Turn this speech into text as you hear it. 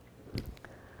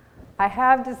I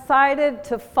have decided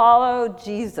to follow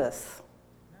Jesus.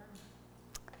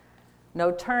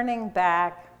 No turning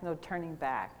back, no turning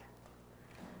back.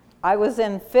 I was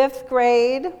in 5th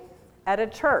grade at a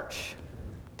church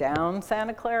down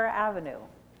Santa Clara Avenue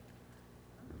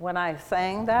when I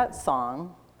sang that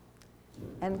song,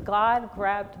 and God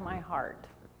grabbed my heart.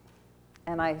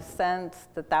 And I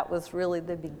sensed that that was really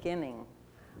the beginning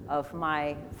of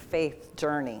my faith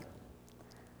journey.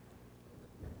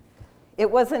 It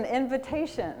was an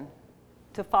invitation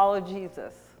to follow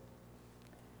Jesus.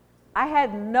 I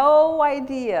had no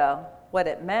idea what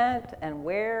it meant and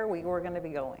where we were going to be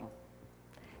going.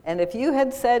 And if you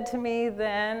had said to me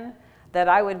then that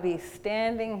I would be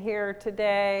standing here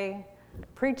today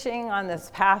preaching on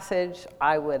this passage,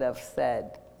 I would have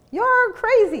said, "You're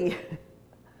crazy."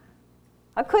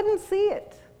 I couldn't see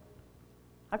it.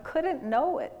 I couldn't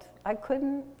know it. I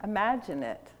couldn't imagine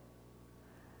it.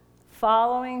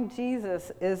 Following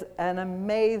Jesus is an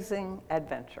amazing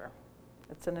adventure.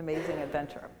 It's an amazing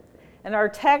adventure. In our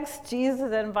text,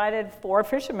 Jesus invited 4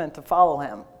 fishermen to follow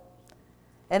him.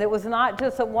 And it was not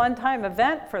just a one-time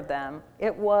event for them.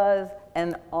 It was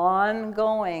an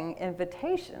ongoing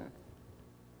invitation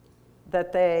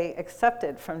that they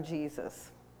accepted from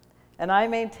Jesus. And I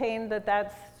maintain that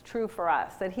that's true for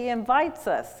us, that he invites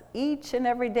us each and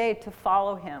every day to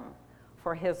follow him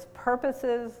for his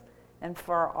purposes and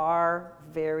for our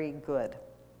very good.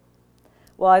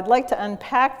 Well, I'd like to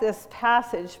unpack this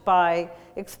passage by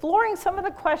exploring some of the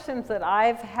questions that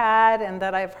I've had and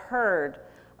that I've heard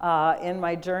in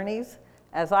my journeys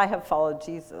as I have followed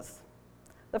Jesus.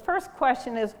 The first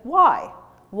question is, why?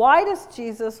 Why does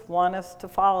Jesus want us to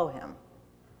follow him?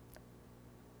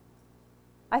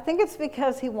 I think it's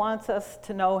because he wants us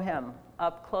to know him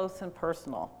up close and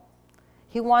personal.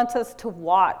 He wants us to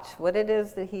watch what it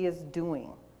is that he is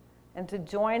doing and to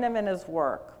join him in his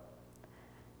work.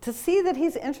 To see that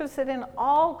he's interested in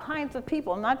all kinds of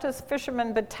people, not just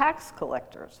fishermen, but tax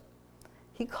collectors.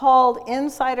 He called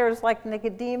insiders like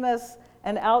Nicodemus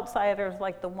and outsiders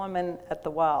like the woman at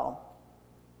the well.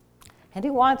 And he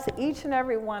wants each and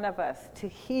every one of us to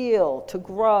heal, to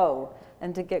grow,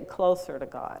 and to get closer to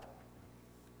God.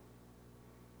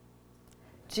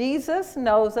 Jesus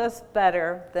knows us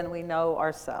better than we know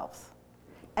ourselves.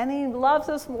 And he loves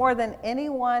us more than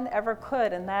anyone ever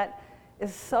could, and that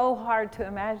is so hard to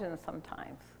imagine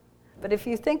sometimes. But if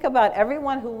you think about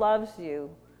everyone who loves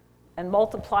you and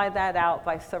multiply that out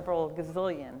by several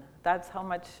gazillion, that's how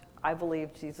much I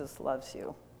believe Jesus loves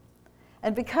you.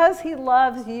 And because he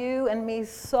loves you and me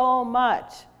so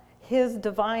much, his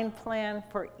divine plan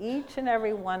for each and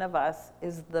every one of us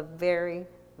is the very,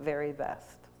 very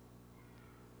best.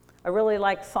 I really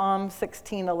like Psalm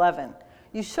 16:11.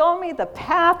 You show me the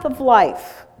path of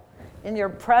life. In your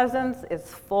presence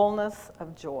is fullness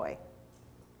of joy.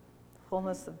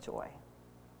 Fullness of joy.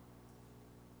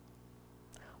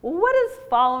 Well, what does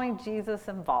following Jesus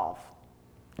involve?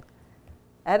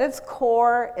 At its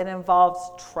core, it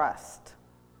involves trust.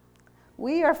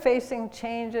 We are facing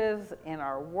changes in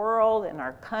our world, in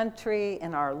our country,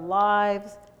 in our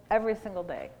lives every single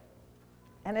day.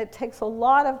 And it takes a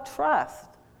lot of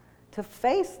trust to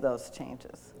face those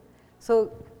changes.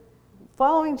 So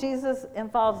following Jesus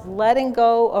involves letting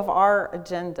go of our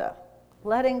agenda,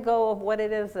 letting go of what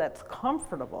it is that's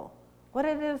comfortable, what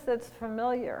it is that's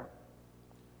familiar.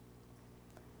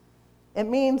 It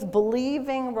means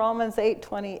believing Romans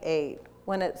 8:28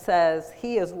 when it says,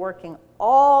 he is working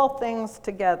all things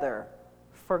together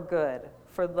for good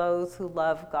for those who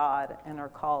love God and are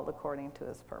called according to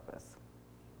his purpose.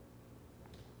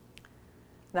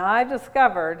 Now, I've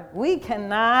discovered we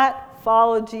cannot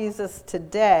follow Jesus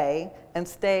today and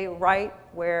stay right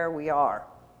where we are.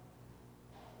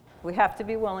 We have to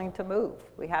be willing to move.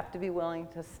 We have to be willing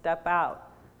to step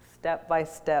out, step by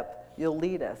step. You'll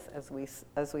lead us, as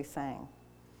we sang.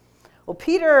 Well,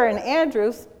 Peter and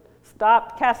Andrew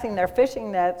stopped casting their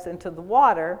fishing nets into the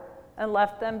water and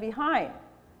left them behind.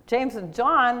 James and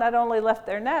John not only left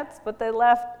their nets, but they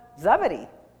left Zebedee.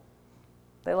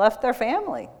 They left their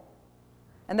family.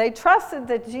 And they trusted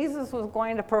that Jesus was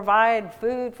going to provide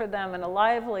food for them and a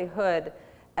livelihood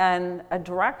and a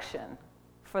direction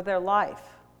for their life.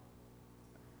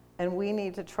 And we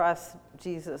need to trust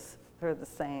Jesus for the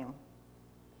same.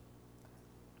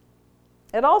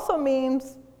 It also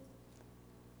means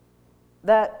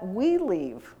that we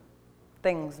leave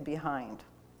things behind.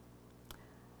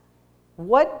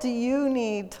 What do you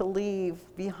need to leave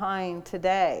behind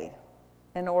today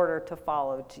in order to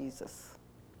follow Jesus?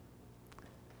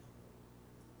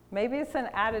 Maybe it's an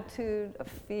attitude of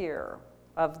fear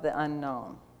of the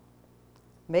unknown.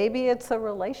 Maybe it's a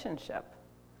relationship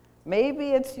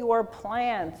Maybe it's your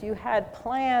plans. You had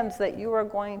plans that you were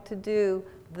going to do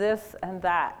this and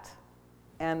that,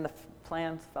 and the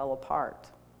plans fell apart.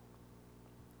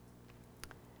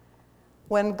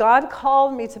 When God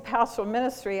called me to pastoral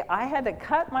ministry, I had to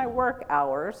cut my work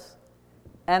hours,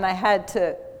 and we had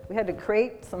to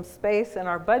create some space in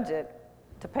our budget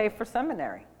to pay for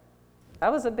seminary.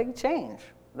 That was a big change.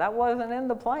 That wasn't in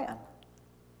the plan.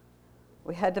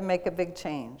 We had to make a big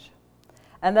change.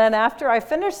 And then after I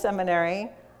finished seminary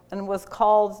and was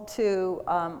called to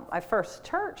my first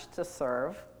church to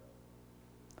serve,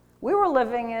 we were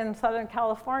living in Southern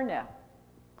California.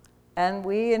 And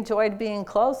we enjoyed being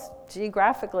close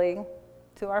geographically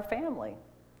to our family.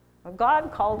 But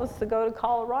God called us to go to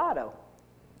Colorado.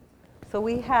 So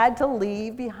we had to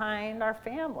leave behind our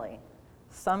family.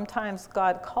 Sometimes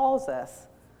God calls us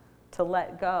to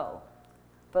let go.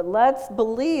 But let's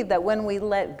believe that when we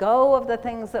let go of the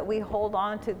things that we hold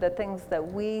on to, the things that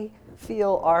we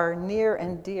feel are near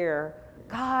and dear,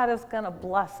 God is going to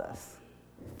bless us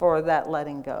for that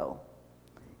letting go.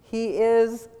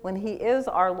 When he is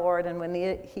our Lord and when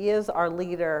he is our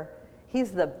leader,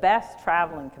 he's the best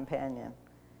traveling companion.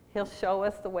 He'll show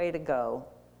us the way to go,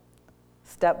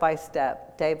 step by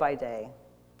step, day by day,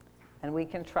 and we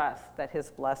can trust that his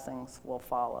blessings will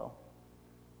follow.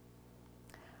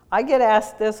 I get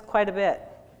asked this quite a bit.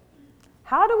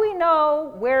 How do we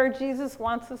know where Jesus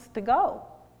wants us to go?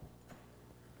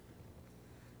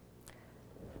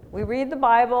 We read the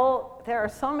Bible. There are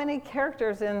so many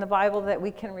characters in the Bible that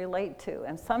we can relate to,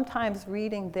 and sometimes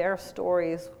reading their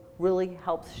stories really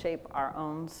helps shape our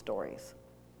own stories.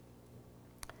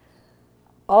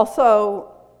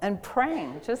 Also, and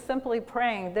praying, just simply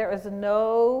praying, there is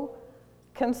no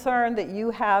concern that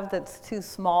you have that's too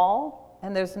small,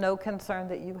 and there's no concern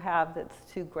that you have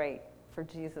that's too great for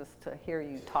Jesus to hear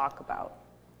you talk about.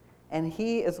 And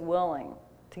he is willing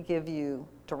to give you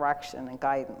direction and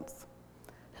guidance.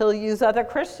 He'll use other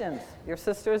Christians, your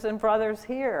sisters and brothers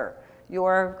here,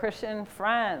 your Christian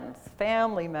friends,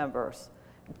 family members,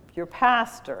 your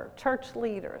pastor, church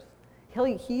leaders.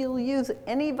 He'll use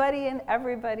anybody and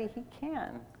everybody he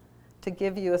can to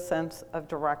give you a sense of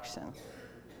direction.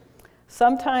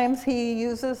 Sometimes he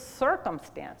uses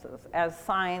circumstances as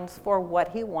signs for what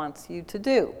he wants you to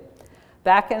do.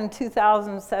 Back in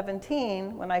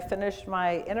 2017, when I finished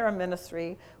my interim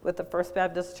ministry with the First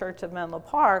Baptist Church of Menlo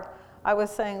Park, I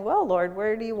was saying, well, Lord,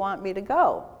 where do you want me to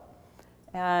go?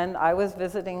 And I was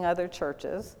visiting other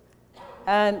churches,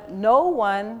 and no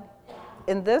one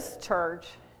in this church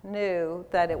knew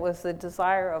that it was the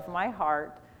desire of my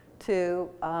heart to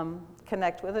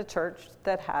connect with a church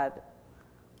that had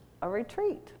a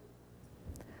retreat.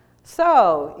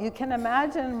 So you can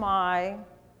imagine my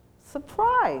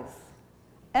surprise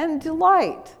and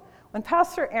delight when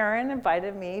Pastor Aaron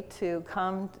invited me to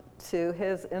come to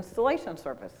his installation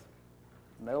service.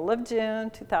 Middle of June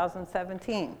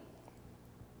 2017.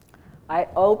 I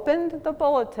opened the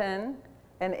bulletin,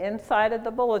 and inside of the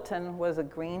bulletin was a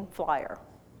green flyer.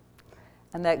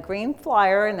 And that green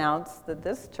flyer announced that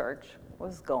this church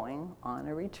was going on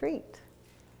a retreat.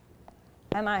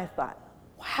 And I thought,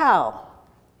 wow,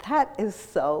 that is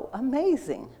so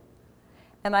amazing.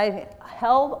 And I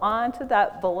held on to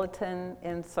that bulletin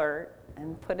insert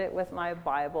and put it with my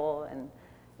Bible and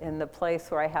in the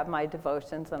place where I have my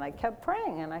devotions, and I kept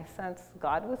praying, and I sensed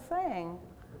God was saying,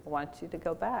 I want you to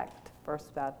go back to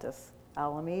First Baptist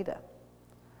Alameda.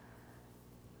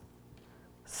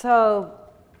 So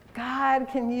God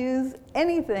can use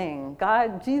anything.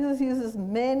 Jesus uses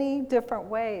many different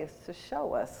ways to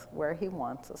show us where he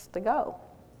wants us to go.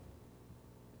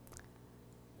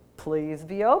 Please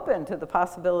be open to the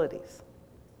possibilities.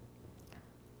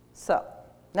 So,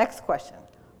 next question.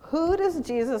 Who does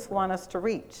Jesus want us to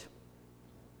reach?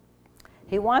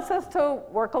 He wants us to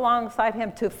work alongside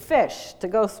him to fish, to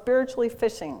go spiritually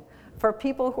fishing for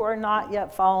people who are not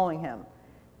yet following him.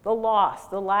 The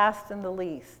lost, the last and the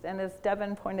least. And as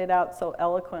Devin pointed out so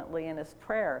eloquently in his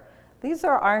prayer, these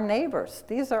are our neighbors.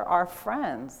 These are our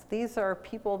friends. These are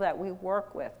people that we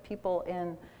work with, people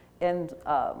in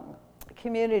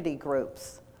community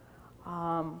groups,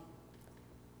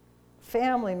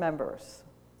 family members.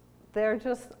 They're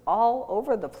just all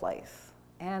over the place,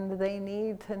 and they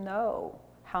need to know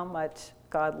how much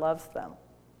God loves them.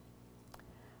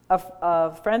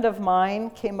 A friend of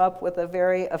mine came up with a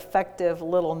very effective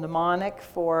little mnemonic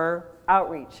for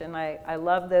outreach, and I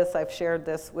love this. I've shared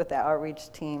this with the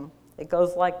outreach team. It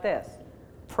goes like this: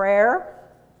 prayer,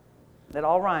 it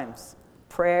all rhymes.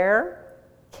 Prayer,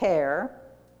 care,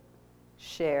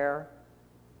 share,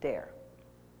 dare.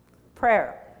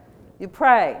 Prayer. You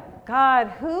pray, God,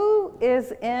 who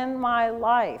is in my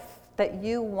life that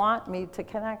you want me to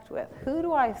connect with? Who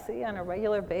do I see on a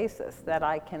regular basis that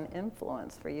I can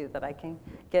influence for you, that I can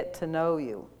get to know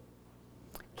you?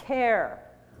 Care.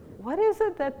 What is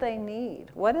it that they need?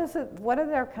 What are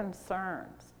their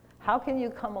concerns? How can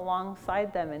you come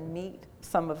alongside them and meet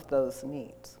some of those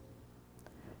needs?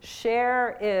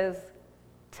 Share is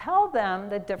tell them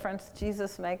the difference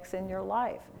Jesus makes in your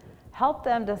life. Help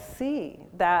them to see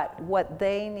that what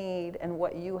they need and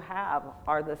what you have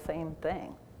are the same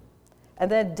thing. And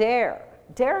then dare.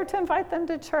 Dare to invite them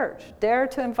to church. Dare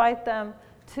to invite them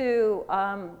to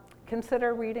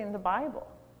consider reading the Bible.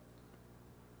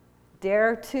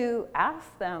 Dare to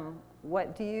ask them,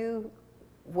 what do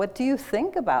you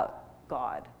think about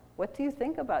God? What do you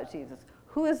think about Jesus?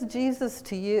 Who is Jesus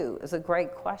to you is a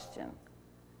great question.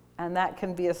 And that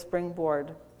can be a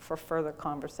springboard for further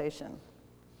conversation.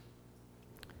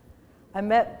 I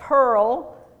met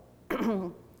Pearl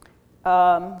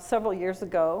several years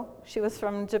ago. She was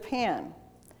from Japan.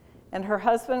 And her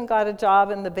husband got a job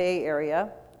in the Bay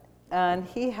Area. And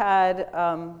he had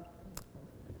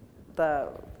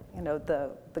the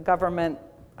government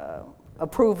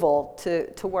approval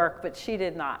to work, but she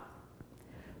did not.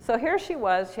 So here she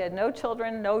was. She had no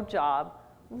children, no job,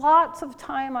 lots of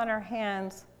time on her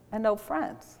hands, and no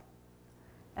friends.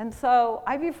 And so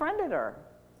I befriended her.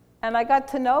 And I got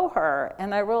to know her,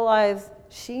 and I realized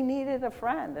she needed a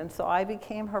friend, and so I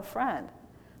became her friend.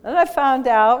 Then I found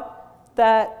out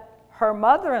that her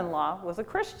mother-in-law was a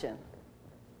Christian.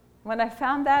 When I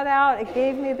found that out, it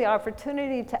gave me the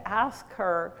opportunity to ask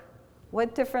her,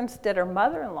 what difference did her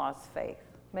mother-in-law's faith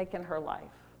make in her life?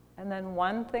 And then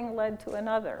one thing led to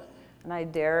another, and I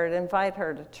dared invite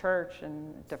her to church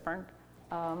and different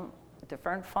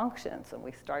functions, and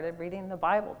we started reading the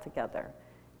Bible together.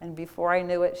 And before I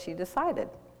knew it, she decided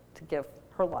to give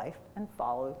her life and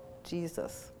follow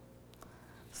Jesus.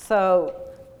 So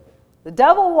the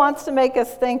devil wants to make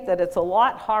us think that it's a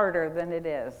lot harder than it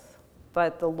is,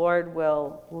 but the Lord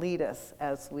will lead us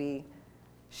as we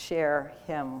share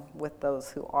him with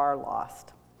those who are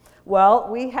lost. Well,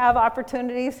 we have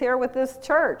opportunities here with this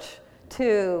church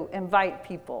to invite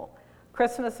people.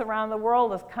 Christmas around the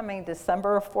world is coming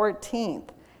December 14th.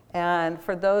 And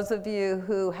for those of you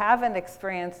who haven't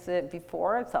experienced it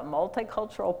before, it's a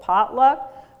multicultural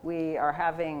potluck. We are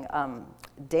having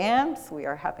dance, we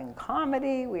are having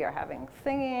comedy, we are having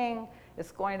singing.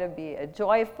 It's going to be a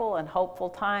joyful and hopeful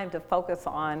time to focus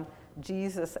on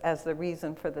Jesus as the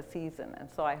reason for the season. And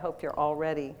so I hope you're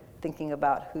already thinking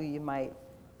about who you might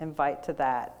invite to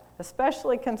that.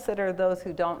 Especially consider those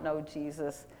who don't know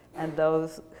Jesus and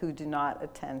those who do not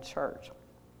attend church.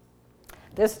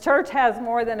 This church has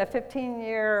more than a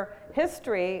 15-year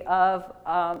history of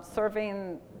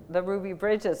serving the Ruby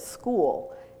Bridges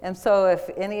School. And so if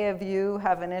any of you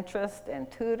have an interest in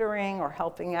tutoring or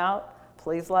helping out,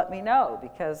 please let me know,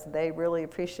 because they really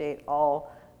appreciate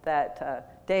all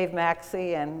that Dave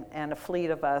Maxey and a fleet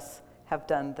of us have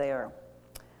done there.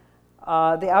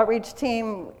 The outreach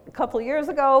team a couple years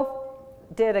ago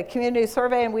did a community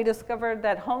survey, and we discovered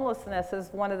that homelessness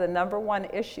is one of the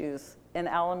 #1 issues in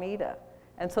Alameda.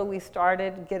 And so we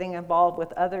started getting involved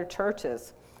with other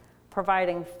churches,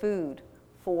 providing food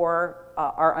for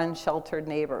our unsheltered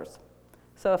neighbors.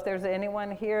 So if there's anyone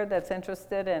here that's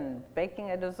interested in baking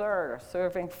a dessert or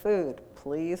serving food,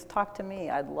 please talk to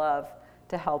me. I'd love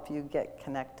to help you get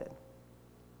connected.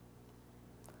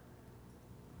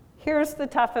 Here's the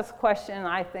toughest question,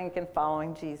 I think, in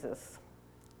following Jesus.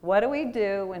 What do we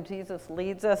do when Jesus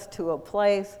leads us to a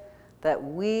place that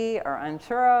we are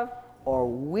unsure of, or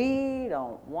we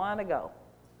don't want to go?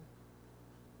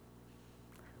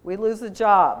 We lose a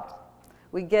job.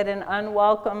 We get an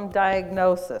unwelcome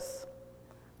diagnosis.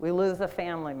 We lose a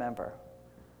family member.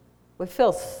 We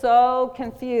feel so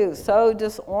confused, so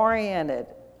disoriented,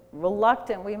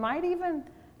 reluctant. We might even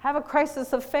have a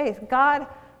crisis of faith. God,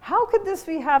 how could this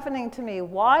be happening to me?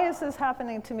 Why is this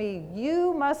happening to me?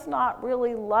 You must not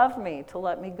really love me to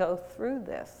let me go through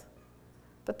this.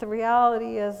 But the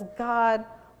reality is God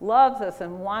loves us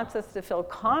and wants us to feel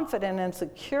confident and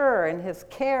secure in his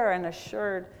care and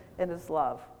assured in his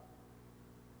love.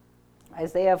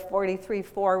 Isaiah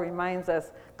 43:4 reminds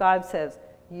us, God says,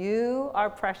 you are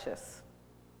precious.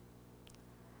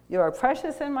 You are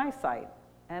precious in my sight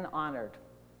and honored.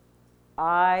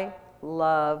 I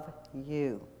love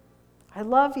you. I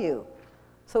love you.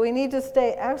 So we need to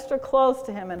stay extra close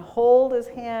to him and hold his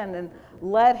hand and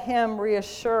let him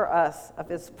reassure us of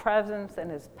his presence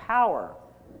and his power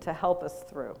to help us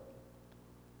through.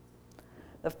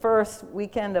 The first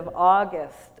weekend of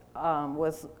August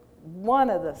was one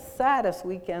of the saddest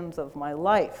weekends of my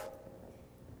life.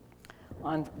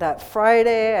 On that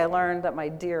Friday, I learned that my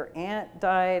dear aunt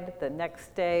died. The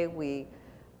next day, we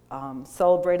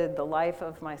celebrated the life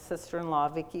of my sister-in-law,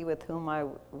 Vicky, with whom I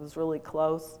was really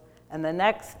close. And the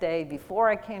next day, before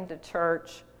I came to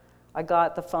church, I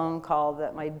got the phone call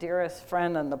that my dearest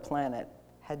friend on the planet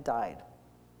had died.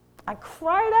 I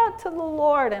cried out to the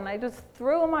Lord, and I just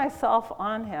threw myself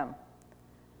on him.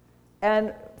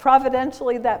 And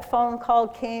providentially, that phone call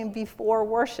came before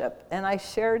worship, and I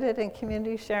shared it in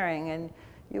community sharing, and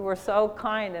you were so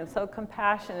kind and so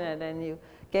compassionate, and you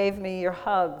gave me your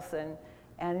hugs,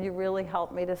 and you really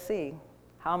helped me to see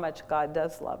how much God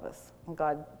does love us, and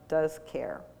God does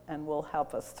care, and will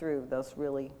help us through those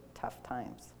really tough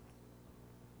times.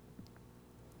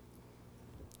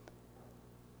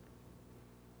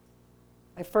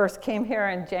 I first came here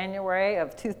in January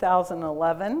of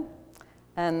 2011.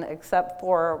 And except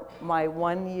for my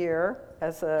 1 year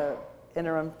as an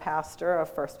interim pastor of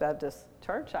First Baptist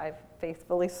Church, I've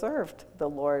faithfully served the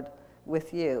Lord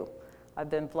with you. I've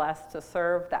been blessed to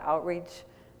serve the outreach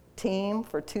team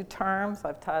for 2 terms.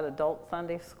 I've taught adult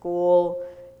Sunday school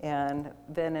and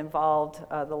been involved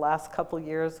the last couple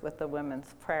years with the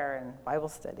women's prayer and Bible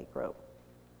study group.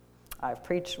 I've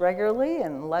preached regularly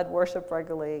and led worship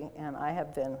regularly, and I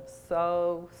have been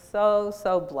so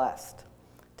blessed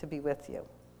to be with you.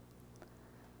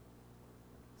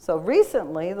 So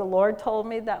recently, the Lord told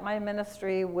me that my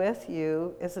ministry with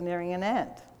you is nearing an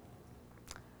end.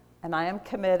 And I am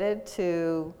committed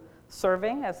to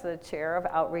serving as the chair of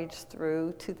outreach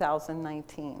through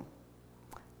 2019.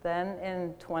 Then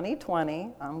in 2020,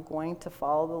 I'm going to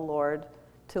follow the Lord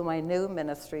to my new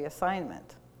ministry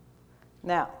assignment.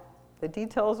 Now, the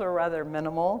details are rather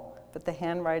minimal, but the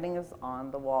handwriting is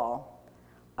on the wall.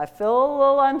 I feel a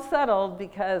little unsettled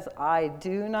because I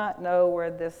do not know where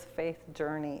this faith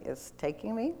journey is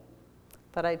taking me,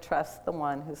 but I trust the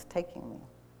one who's taking me.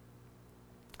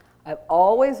 I've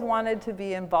always wanted to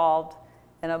be involved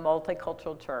in a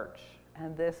multicultural church,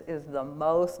 and this is the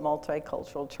most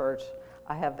multicultural church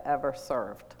I have ever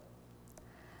served.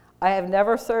 I have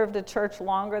never served a church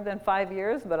longer than 5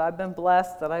 years, but I've been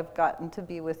blessed that I've gotten to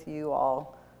be with you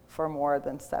all for more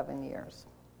than 7 years.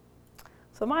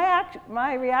 So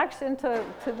my reaction to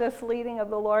this leading of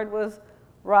the Lord was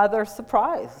rather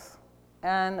surprise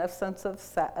and a sense of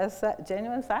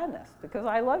genuine sadness, because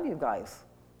I love you guys.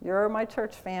 You're my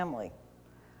church family.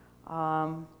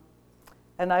 And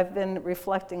I've been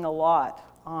reflecting a lot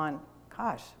on,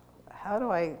 gosh, how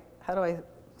do I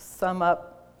sum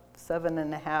up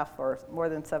 7.5 or more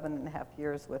than 7.5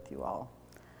 years with you all?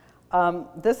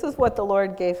 This is what the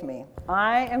Lord gave me.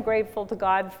 I am grateful to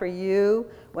God for you.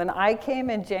 When I came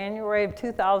in January of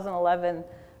 2011,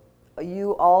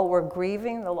 you all were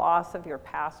grieving the loss of your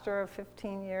pastor of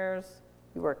 15 years.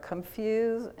 You were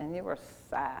confused and you were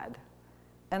sad.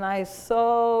 And I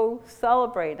so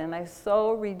celebrate and I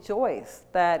so rejoice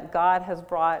that God has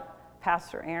brought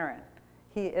Pastor Aaron.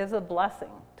 He is a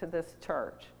blessing to this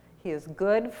church. He is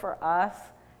good for us,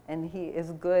 and he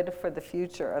is good for the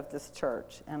future of this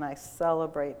church. And I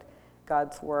celebrate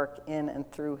God's work in and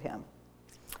through him.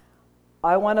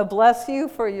 I want to bless you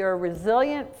for your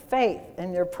resilient faith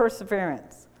and your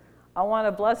perseverance. I want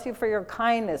to bless you for your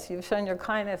kindness. You've shown your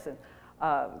kindness in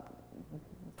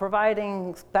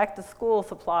providing back-to-school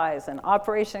supplies and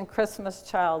Operation Christmas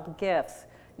Child gifts.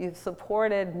 You've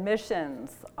supported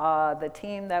missions, the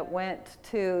team that went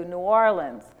to New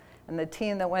Orleans and the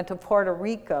team that went to Puerto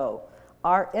Rico.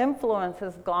 Our influence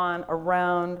has gone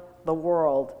around the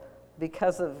world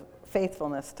because of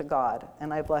faithfulness to God,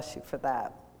 and I bless you for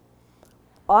that.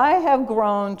 I have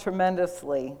grown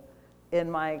tremendously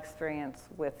in my experience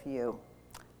with you.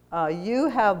 You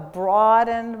have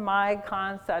broadened my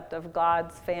concept of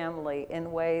God's family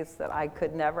in ways that I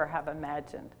could never have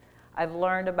imagined. I've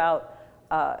learned about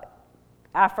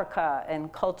Africa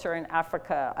and culture in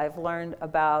Africa. I've learned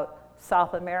about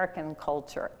South American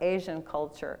culture, Asian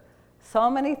culture, so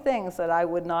many things that I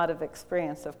would not have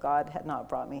experienced if God had not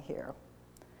brought me here.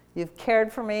 You've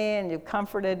cared for me and you've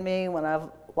comforted me when I've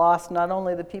lost not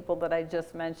only the people that I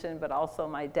just mentioned, but also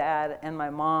my dad and my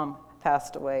mom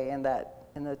passed away in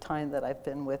the time that I've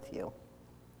been with you.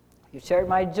 You shared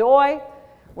my joy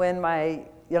when my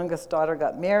youngest daughter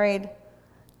got married,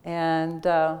 and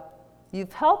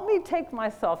you've helped me take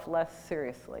myself less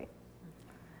seriously.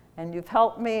 And you've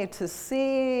helped me to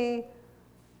see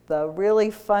the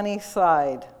really funny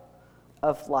side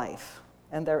of life,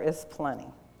 and there is plenty.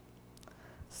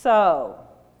 So,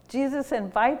 Jesus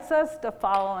invites us to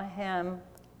follow him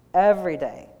every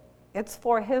day. It's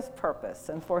for his purpose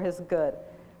and for his good.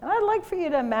 And I'd like for you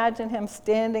to imagine him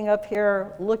standing up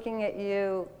here looking at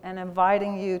you and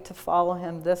inviting you to follow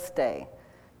him this day,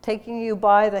 taking you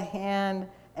by the hand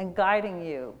and guiding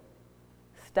you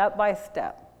step by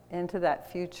step into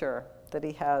that future that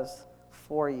he has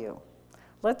for you.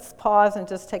 Let's pause and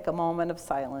just take a moment of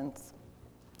silence.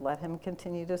 Let him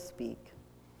continue to speak.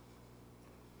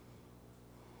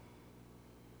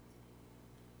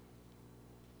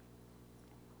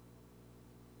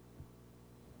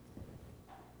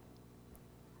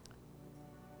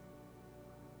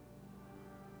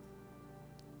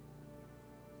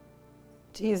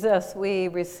 Jesus, we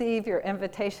receive your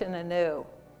invitation anew.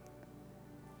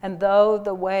 And though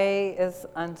the way is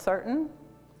uncertain,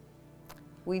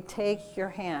 we take your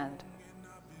hand.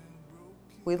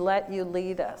 We let you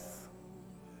lead us.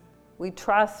 We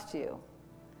trust you.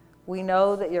 We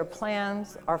know that your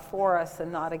plans are for us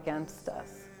and not against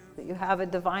us, that you have a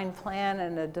divine plan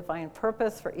and a divine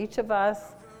purpose for each of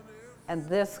us and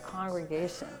this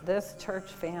congregation, this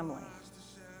church family.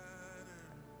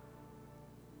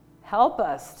 Help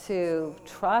us to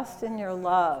trust in your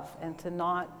love and to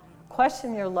not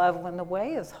question your love when the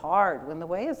way is hard, when the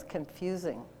way is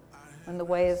confusing, when the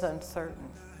way is uncertain.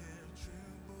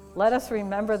 Let us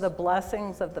remember the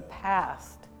blessings of the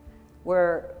past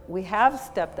where we have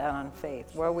stepped out on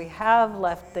faith, where we have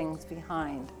left things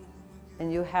behind,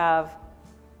 and you have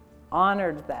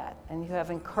honored that, and you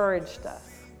have encouraged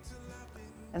us.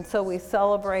 And so we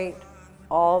celebrate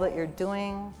all that you're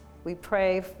doing. We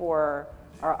pray for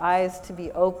our eyes to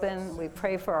be open. We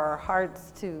pray for our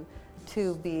hearts to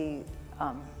be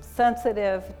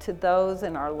sensitive to those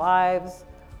in our lives,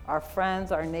 our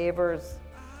friends, our neighbors,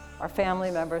 our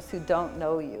family members who don't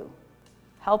know you.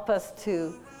 Help us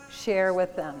to share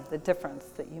with them the difference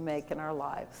that you make in our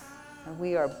lives. And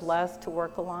we are blessed to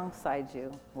work alongside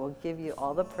you. We'll give you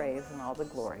all the praise and all the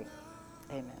glory.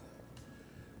 Amen.